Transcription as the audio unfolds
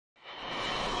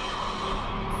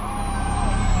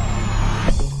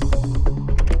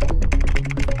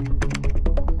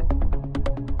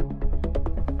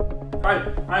Hi,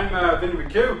 I'm Vincent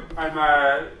Mc Hugh. I'm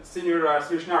a Senior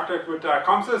Solution Architect with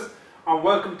ComSys, and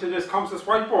welcome to this ComSys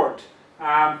whiteboard.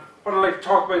 What I'd like to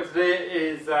talk about today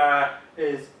is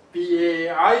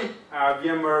VAI,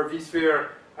 VMware vSphere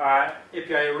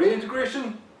API array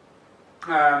integration.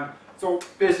 So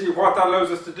basically what that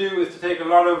allows us to do is to take a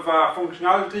lot of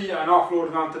functionality and offload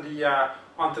it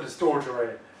onto the storage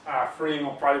array, freeing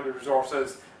up valuable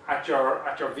resources at your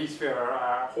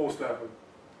vSphere host level.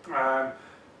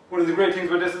 One of the great things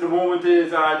about this at the moment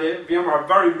is VMware have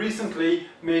very recently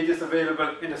made this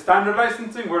available in the standard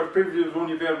licensing, where previously it was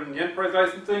only available in the enterprise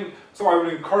licensing. So I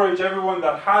would encourage everyone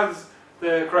that has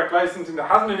the correct licensing, that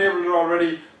hasn't enabled it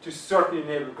already, to certainly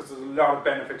enable it, because there's a lot of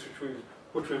benefits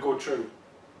which we'll go through.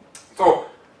 So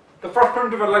the first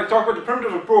primitive I'd like to talk about, the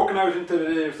primitives are broken out into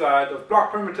there's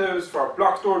block primitives for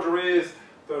block storage arrays,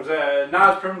 there's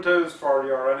NAS primitives for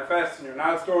your NFS and your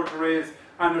NAS storage arrays,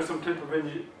 and there's some tin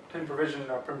provision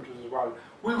primitives as well.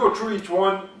 We'll go through each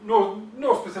one, no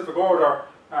specific order,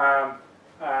 and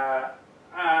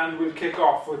we'll kick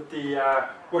off with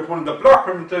with one of the block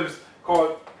primitives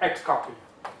called Xcopy.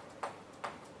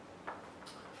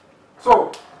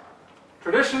 So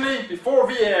traditionally, before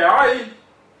VAI,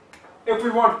 if we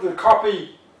wanted to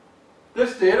copy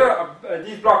this data,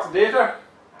 these blocks of data,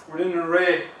 within an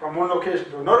array from one location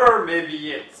to another,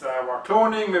 maybe it's we're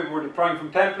cloning, maybe we're deploying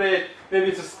from template, maybe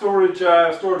it's a storage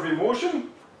vMotion.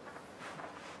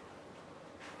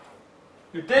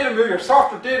 Your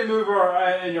software data mover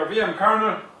in your VM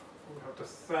kernel, we have to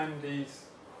send these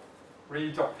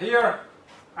reads up here,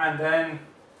 and then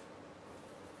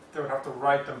they would have to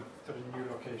write them to the new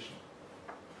location.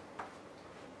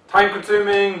 Time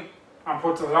consuming, and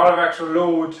puts a lot of extra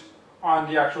load on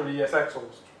the actual ESX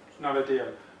host. It's not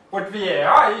ideal. With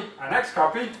VAI and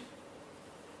Xcopy,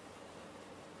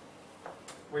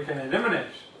 we can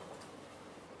eliminate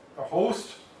the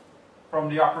host from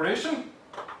the operation,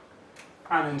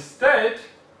 and instead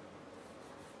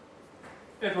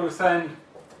it will send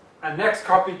an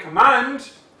Xcopy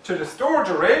command to the storage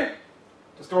array.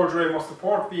 The storage array must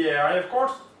support VAI, of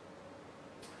course.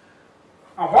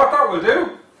 And what that will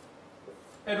do,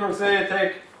 it will say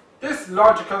take this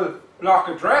logical block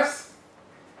address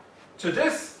to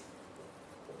this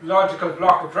logical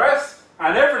block address,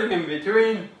 and everything in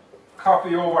between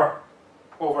copy over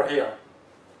here.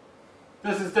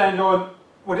 This is then done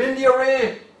within the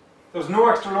array. There's no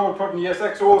extra load put in the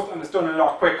ESX host, and it's done a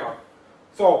lot quicker.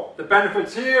 So the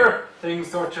benefits here,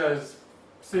 things such as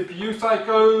CPU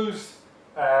cycles,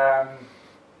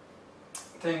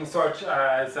 things such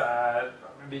as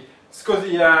maybe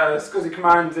SCSI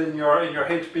commands in your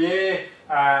HBA,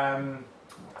 and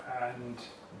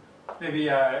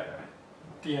maybe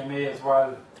DMA as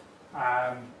well.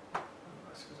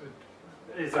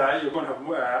 You're going to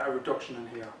have a reduction in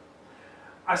here.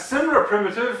 A similar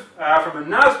primitive from a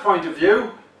NAS point of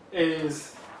view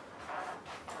is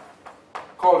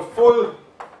called full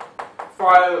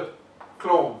file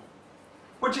clone,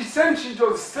 which essentially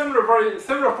does very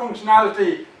similar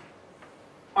functionality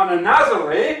on a NAS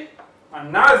array,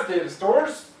 on NAS data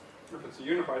stores, if it's a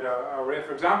unified array,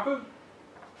 for example.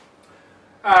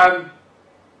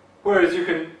 Whereas you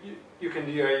can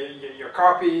do your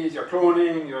copies, your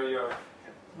cloning, your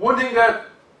one thing that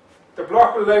the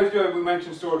block will allow you to do, we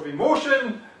mentioned stored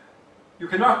vMotion. You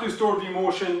cannot do stored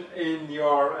vMotion in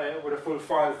your with a full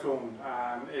file clone.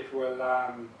 It will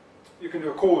you can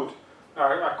do a code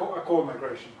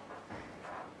migration.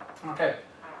 Okay.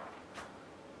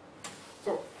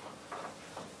 So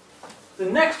the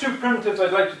next two primitives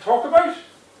I'd like to talk about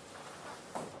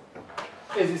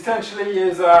is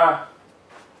essentially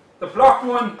the block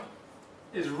one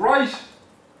is write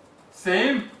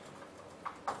same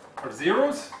for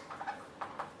zeros.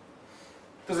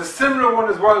 There's a similar one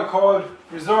as well called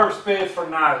reserve space for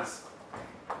NAS,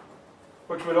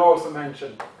 which we'll also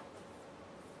mention,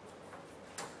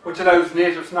 which allows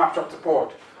native snapshot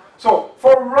support. So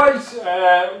for write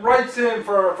same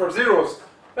for zeros,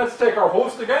 let's take our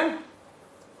host again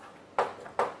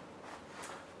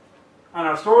and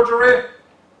our storage array,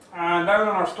 and down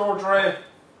on our storage array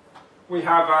we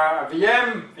have a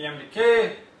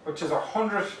VMDK, which is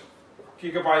 100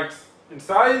 gigabytes in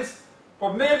size,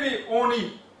 but maybe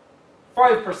only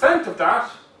 5% of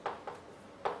that,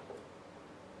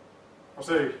 or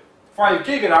say 5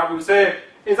 gig of that, we'll say,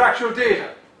 is actual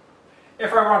data.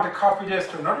 If I want to copy this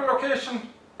to another location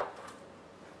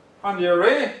on the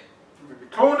array, maybe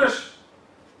clone it,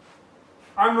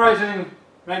 I'm writing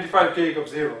 95 gig of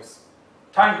zeros.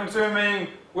 Time consuming,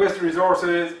 waste of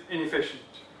resources, inefficient.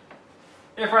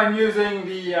 If I'm using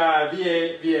the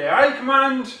VAI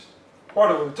command,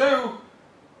 what it will do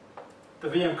the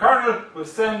VM kernel will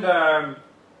send a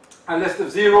list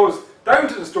of zeros down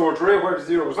to the storage array where the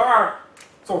zeros are.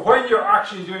 So when you're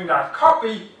actually doing that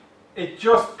copy, it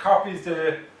just copies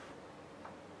the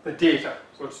data.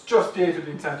 So it's just data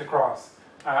being sent across,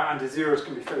 and the zeros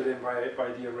can be filled in by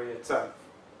the array itself.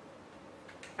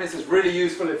 This is really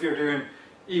useful if you're doing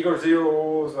eager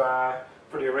zeros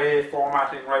for the array,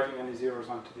 formatting, writing any zeros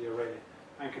onto the array,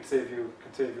 and can save you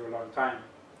a lot of time.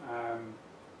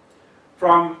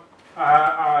 From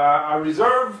a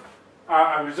reserve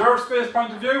space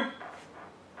point of view,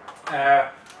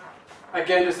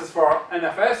 again, this is for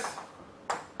NFS.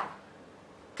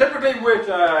 Typically,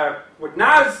 with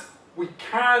NAS, we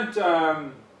can't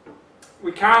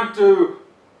do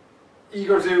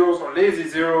eager zeros or lazy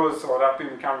zeros, so that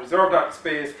means we can't reserve that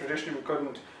space. Traditionally, we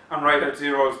couldn't, and write out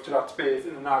zeros to that space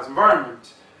in a NAS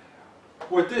environment.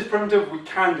 With this primitive, we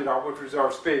can do that with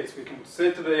reserved space. We can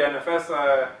say to the NFS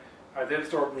data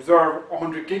store, reserve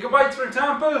 100 gigabytes, for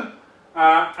example,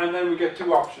 and then we get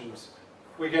two options.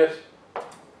 We get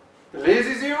the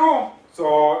lazy zero,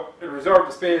 so it'll reserve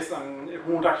the space and it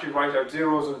won't actually write out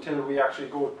zeros until we actually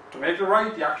go to make the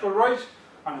write, the actual write,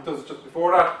 and it does it just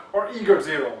before that. Or eager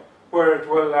zero, where it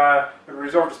will it'll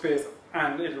reserve the space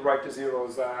and it'll write the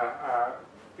zeros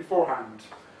beforehand.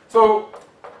 So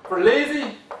for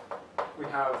lazy, we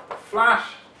have flash.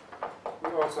 We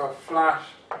also have flash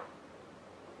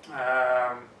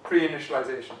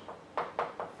pre-initialization.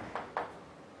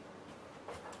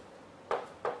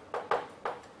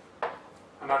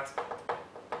 And that's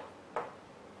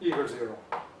eager zero.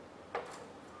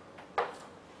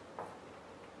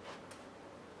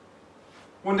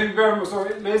 One thing very so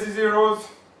lazy zeros,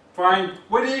 fine.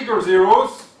 With eager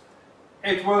zeros,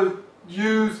 it will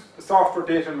use the software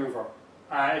data mover.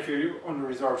 If you're under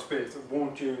reserved space, it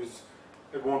won't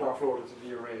offload it to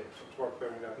the array. So it's worth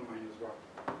bearing that in mind as well.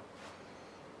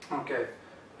 Okay.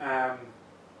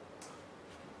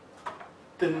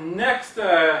 The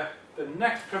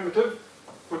next primitive,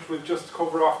 which we'll just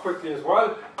cover off quickly as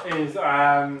well, is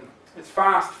it's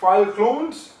fast file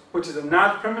clones, which is a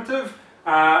NAS primitive.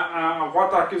 And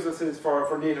what that gives us is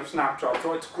for native snapshots.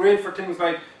 So it's great for things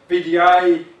like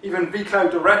VDI, even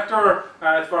vCloud Director.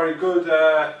 It's very good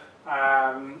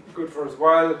for as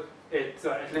well. It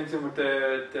links in with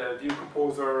the View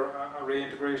Composer array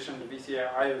integration, the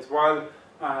VCI as well.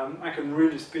 I can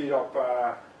really speed up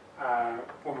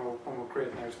when we're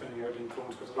creating our spinning out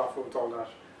influence, because it offloads all that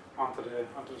onto the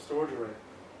storage array.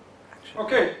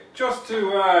 Okay, just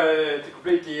to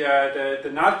complete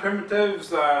the NAS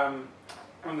primitives,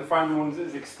 one of the final ones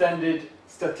is extended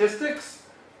statistics.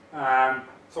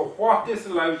 So what this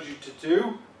allows you to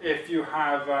do, if you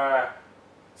have,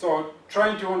 so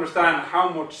trying to understand how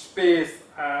much space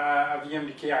a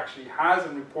VMDK actually has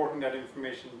and reporting that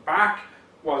information back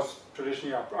was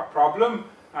traditionally a problem.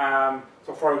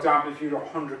 So for example, if you had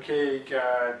 100K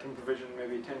team provision,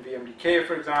 maybe 10 VMDK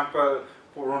for example,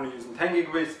 but we're only using 10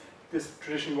 gigabytes, this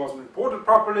traditionally wasn't reported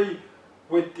properly.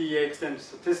 With the extended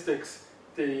statistics,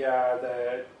 the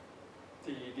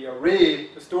array,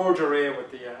 the storage array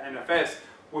with the NFS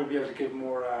will be able to give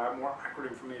more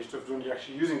accurate information. So if it's only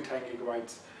actually using 10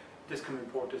 gigabytes, this can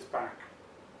report this back,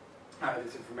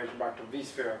 this information back to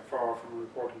vSphere from a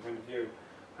reporting point of view.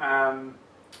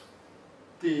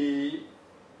 The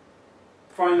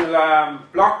final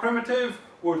block primitive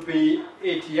would be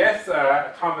ATS,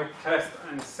 atomic test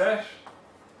and set.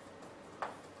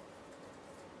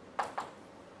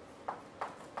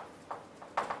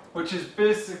 Which is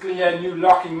basically a new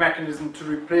locking mechanism to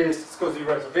replace SCSI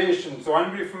reservations. So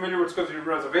anybody familiar with SCSI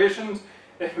reservations?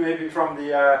 It may be from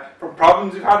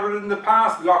problems you've had with it in the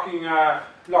past, locking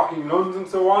nuns and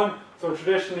so on. So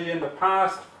traditionally in the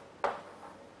past,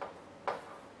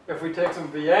 if we take some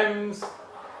VMs,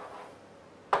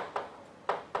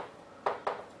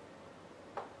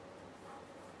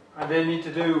 and they need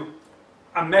to do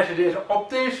a metadata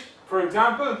update, for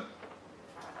example,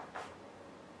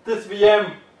 this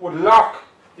VM would lock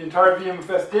the entire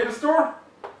VMFS data store.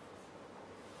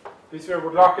 vSphere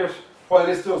would lock it while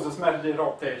this does this metadata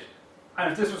update.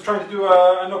 And if this was trying to do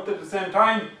an update at the same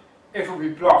time, it would be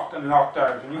blocked and locked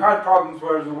out. And you had problems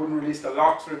where they wouldn't release the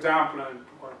locks, for example, and it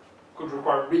could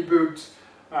require reboots.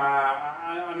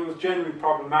 And it was generally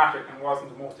problematic and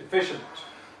wasn't the most efficient.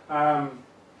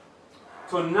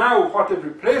 So now what they've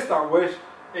replaced that with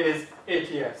is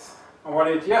ATS. And what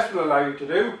ATS will allow you to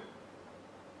do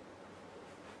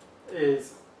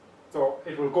is, so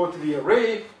it will go to the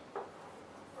array,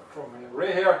 throw my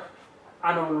array here,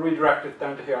 and it will redirect it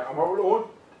down to here. And what will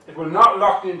it will not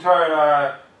lock the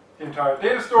entire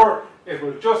data store. It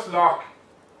will just lock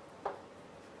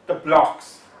the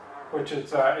blocks, which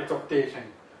it's updating.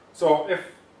 So if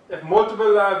multiple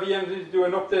VMs need to do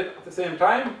an update at the same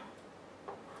time,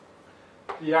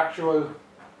 the actual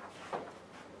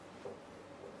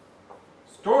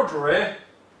storage array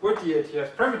with the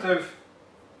ATS primitive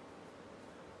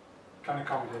can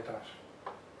accommodate that.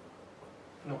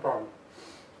 No problem.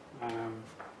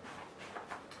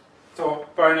 So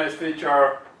very nice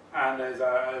feature, and is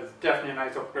definitely a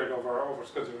nice upgrade over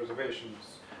SCSI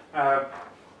reservations.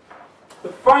 The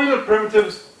final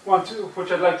primitives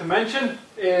which I'd like to mention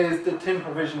is the tin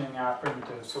provisioning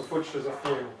primitives, so which there's a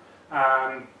few.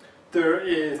 There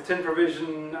is tin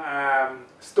provision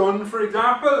stun, for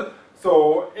example.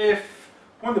 So if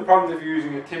one of the problems if you're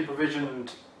using a tin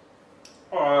provisioned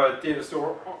data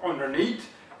store underneath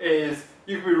is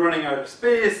you could be running out of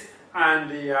space, and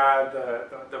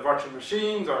the virtual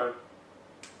machines or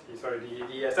the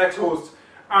ESX hosts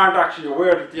aren't actually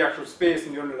aware that the actual space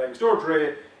in the underlying storage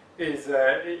array is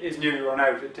nearly run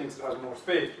out. It thinks it has more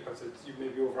space because you may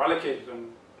be over allocated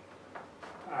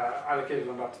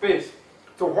on that space.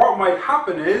 So what might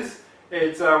happen is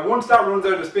once that runs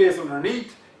out of space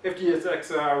underneath, if the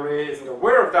ESX array isn't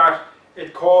aware of that,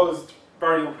 it caused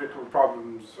very unpredictable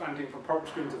problems, anything from purple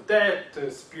screens of death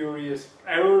to spurious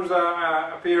errors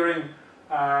appearing,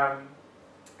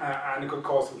 and it could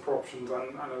cause some corruptions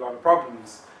and a lot of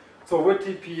problems. So with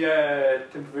tin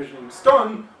provisioning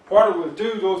stun, what it will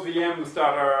do, those VMs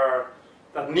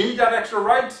that need that extra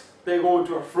write, they go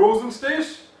into a frozen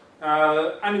state.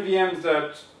 Any VMs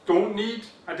that don't need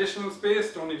additional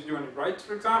space, don't need to do any writes,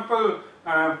 for example,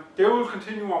 they will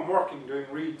continue on working, doing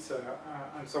reads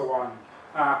and so on.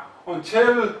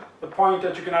 Until the point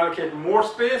that you can allocate more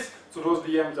space, so those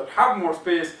VMs that have more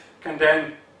space can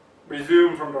then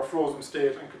resume from their frozen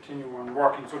state and continue on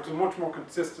working. So it's a much more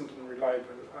consistent and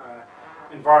reliable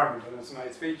environment, and it's a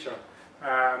nice feature.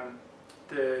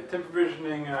 The tin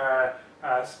provisioning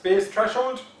space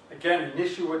threshold, again an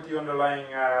issue with the underlying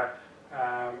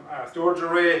storage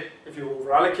array. If you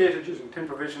over allocated using tin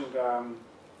provisioned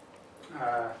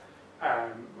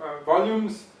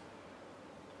volumes,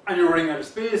 and you're running out of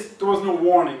space, there was no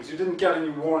warnings. You didn't get any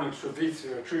warnings through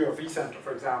vSphere, through your vCenter,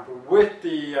 for example. With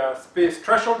the space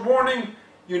threshold warning,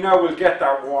 you now will get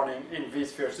that warning in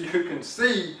vSphere. So you can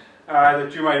see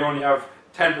that you might only have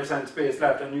 10% space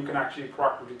left, and you can actually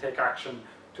proactively take action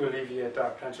to alleviate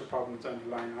potential problems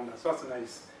underlying on that. So that's a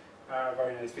nice,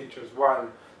 very nice feature as well.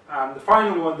 The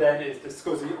final one then is the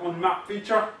SCSI unmap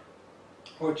feature,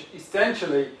 which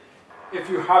essentially, if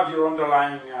you have your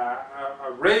underlying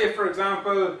array, for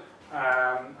example,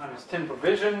 and it's tin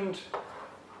provisioned,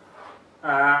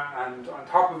 and on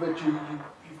top of it you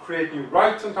create new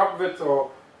writes on top of it.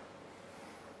 So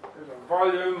there's a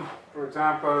volume, for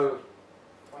example,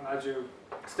 and as you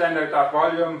extend out that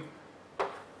volume,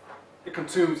 it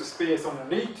consumes the space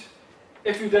underneath.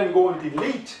 If you then go and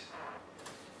delete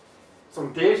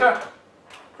some data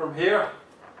from here,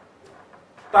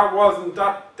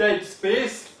 that dead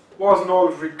space wasn't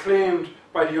always reclaimed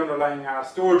by the underlying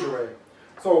storage array.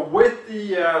 So with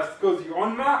the SCSI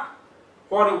unmap,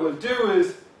 what it will do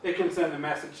is it can send a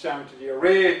message down to the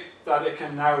array that it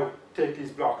can now take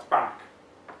these blocks back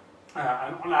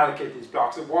and unallocate these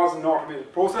blocks. It was an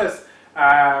automated process.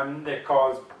 It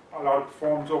caused a lot of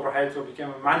performance overhead, so it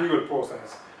became a manual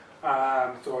process.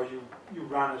 So you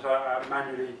ran it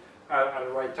manually at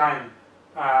the right time.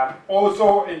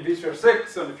 Also in vSphere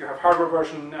 6, and if you have hardware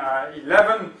version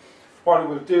 11, what it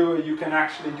will do, you can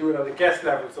actually do it at a guest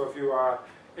level. So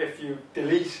if you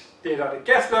delete data at a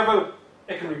guest level,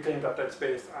 it can reclaim that dead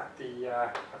space at the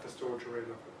storage array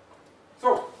level.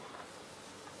 So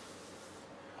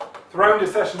to round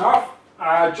this session off,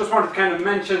 I just wanted to kind of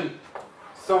mention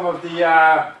some of the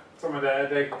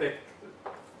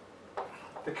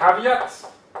caveats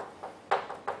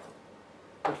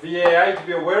with VAI to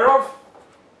be aware of.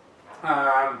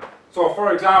 So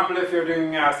for example, if you're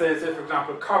doing, say for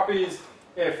example, copies,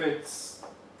 if it's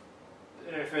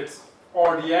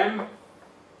RDM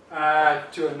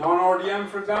to a non-RDM,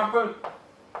 for example,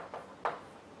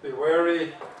 be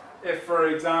wary. If, for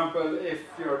example, if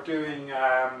you're doing,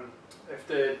 if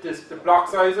the block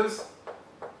sizes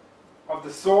of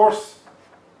the source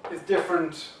is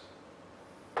different,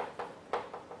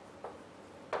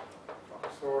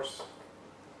 source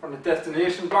from the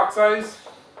destination block size,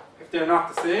 if they're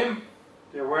not the same,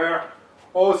 be aware.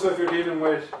 Also, if you're dealing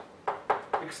with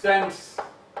extents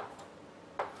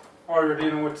or you're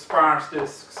dealing with sparse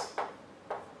disks,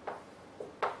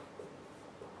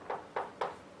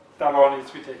 that all needs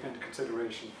to be taken into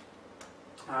consideration.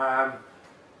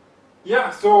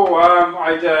 There's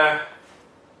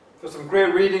some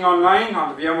great reading online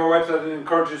on the VMware website. I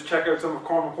encourage you to check out some of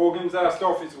Cormac Hogan's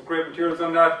stuff. He's some great materials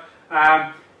on that.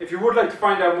 if you would like to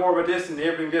find out more about this,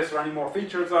 enabling this, or any more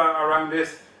features around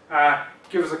this,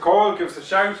 give us a call, give us a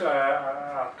shout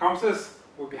at ComSys.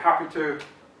 We'll be happy to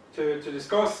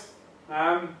discuss.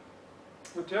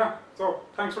 But yeah, so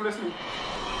thanks for listening.